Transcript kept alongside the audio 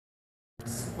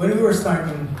when we were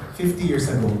starting 50 years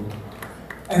ago,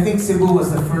 I think Cebu was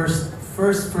the first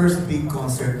big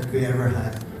concert that we ever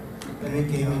had. When we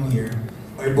came in here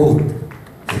by boat.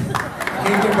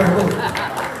 Came here by boat.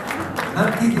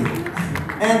 Not kidding.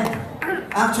 And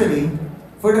actually,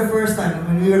 for the first time,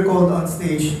 when we were called on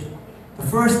stage, the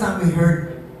first time we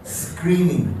heard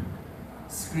screaming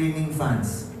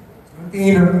fans.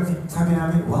 Sabi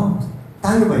namin, wow,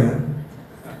 tayo ba yan?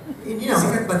 You know,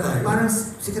 Sikat ba tayo? Parang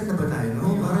sikat na ba tayo,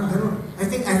 no? Parang gano'n. I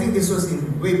think this was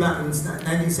way back in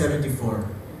 1974.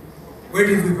 Where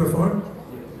did we perform?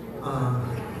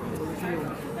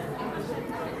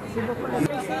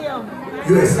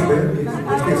 USC,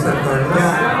 University of San Carlos.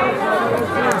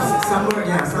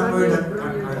 Somewhere that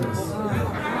Carlos.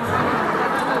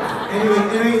 Anyway,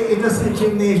 it was a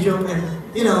gymnasium, and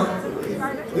you know,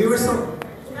 we were so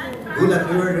good at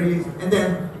we were really, and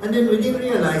then we didn't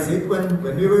realize it when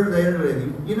we were there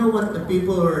already. You know what the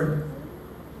people were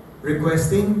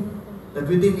requesting that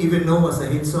we didn't even know was a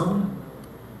hit song?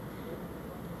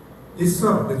 This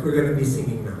song that we're gonna be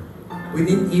singing now, we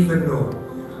didn't even know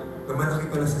na malaki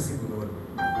pala sa Cebu noon.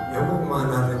 Ewan ko kung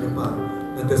maalala niyo pa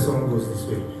that the song goes this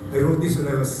way. I wrote this when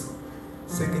I was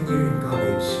second year in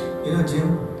college. You know,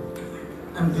 Jim,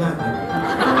 I'm glad that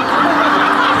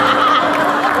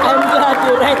I'm glad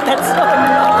you write that song.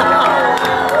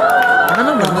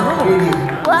 really.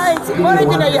 Why? Siguro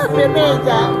din na yung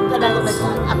pirmega.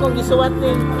 Akong gisuwat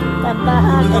ni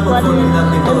kantahan. I'm glad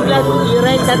you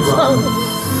write that song.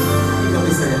 Ikaw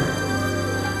Bisaya.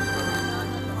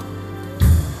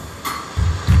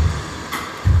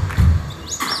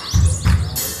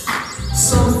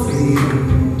 Softly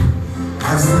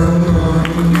as the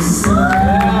morning sun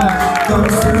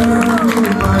comes through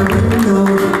my window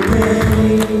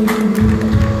pane,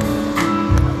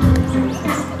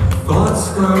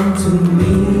 thoughts come to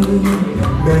me,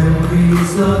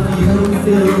 memories of you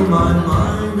fill my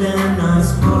mind, and I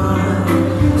smile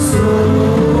so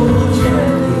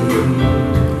gently,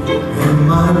 and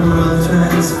my world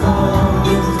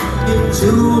transforms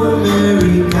into a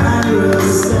merry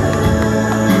carousel,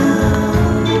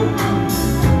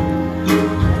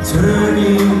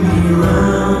 turning me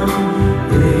round,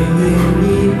 bringing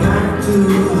me back to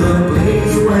the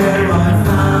place where I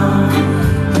found.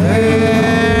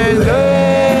 Hey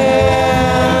there,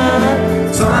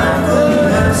 time could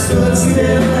have stood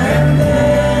still, and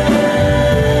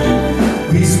then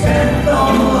we spent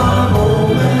all our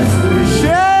moments we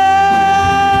shared.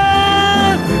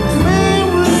 We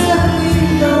will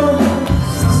know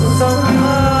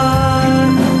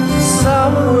sometime,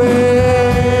 somewhere.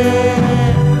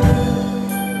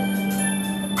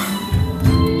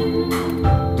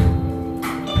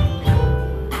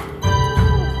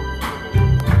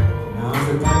 Now's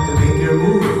the time to make your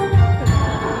move.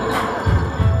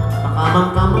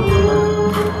 Pakamang-kamang naman.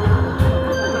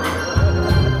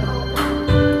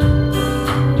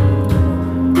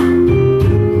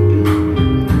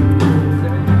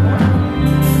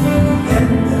 And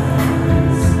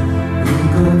as we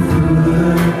go through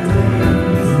the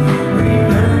days,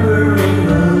 remembering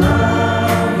the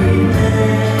love we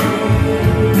made,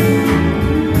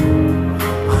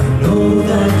 I know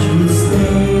that you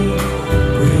stay,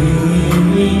 bringing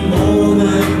me more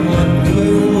than what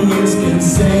words can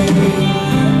say.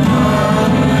 I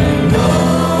know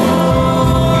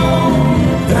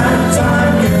that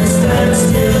time can stand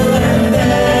still, and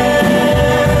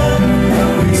then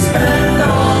we spend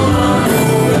all our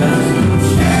moments to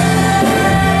share.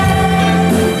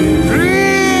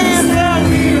 Dreams that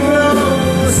we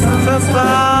wrote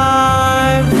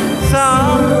sometime,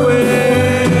 somewhere.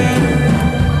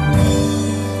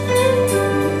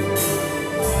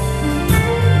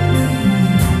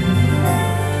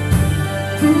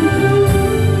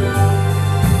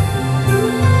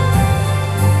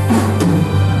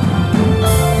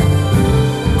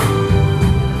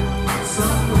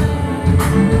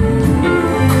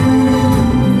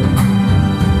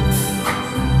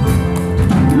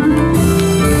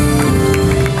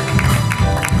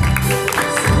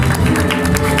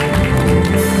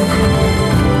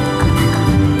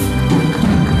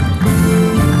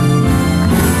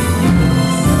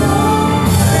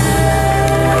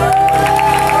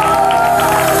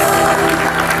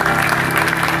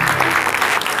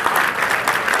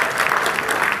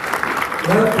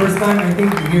 Well, first time I think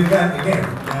you hear that again.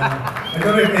 I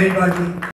don't know if anybody